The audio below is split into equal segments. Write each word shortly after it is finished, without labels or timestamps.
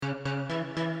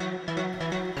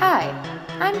Hi,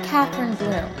 I'm Catherine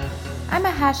Bloom. I'm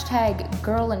a hashtag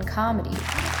girl in comedy.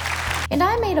 And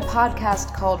I made a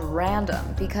podcast called Random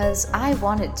because I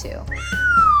wanted to.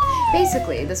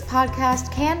 Basically, this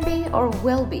podcast can be or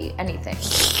will be anything.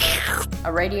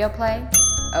 A radio play?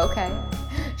 Okay.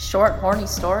 Short, horny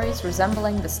stories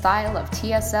resembling the style of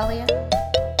T.S. Eliot?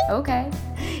 Okay.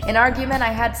 An argument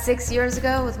I had 6 years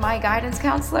ago with my guidance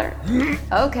counselor?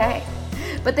 Okay.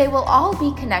 But they will all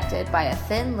be connected by a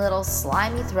thin little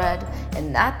slimy thread,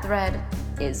 and that thread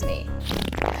is me.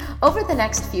 Over the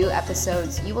next few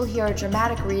episodes, you will hear a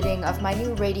dramatic reading of my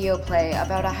new radio play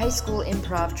about a high school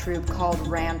improv troupe called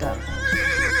Random.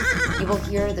 You will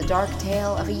hear the dark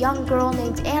tale of a young girl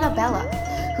named Annabella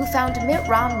who found Mitt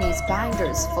Romney's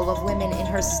binders full of women in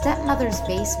her stepmother's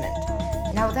basement.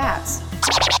 Now that's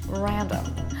random.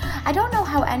 I don't know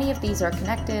how any of these are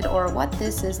connected or what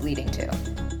this is leading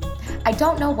to. I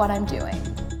don't know what I'm doing,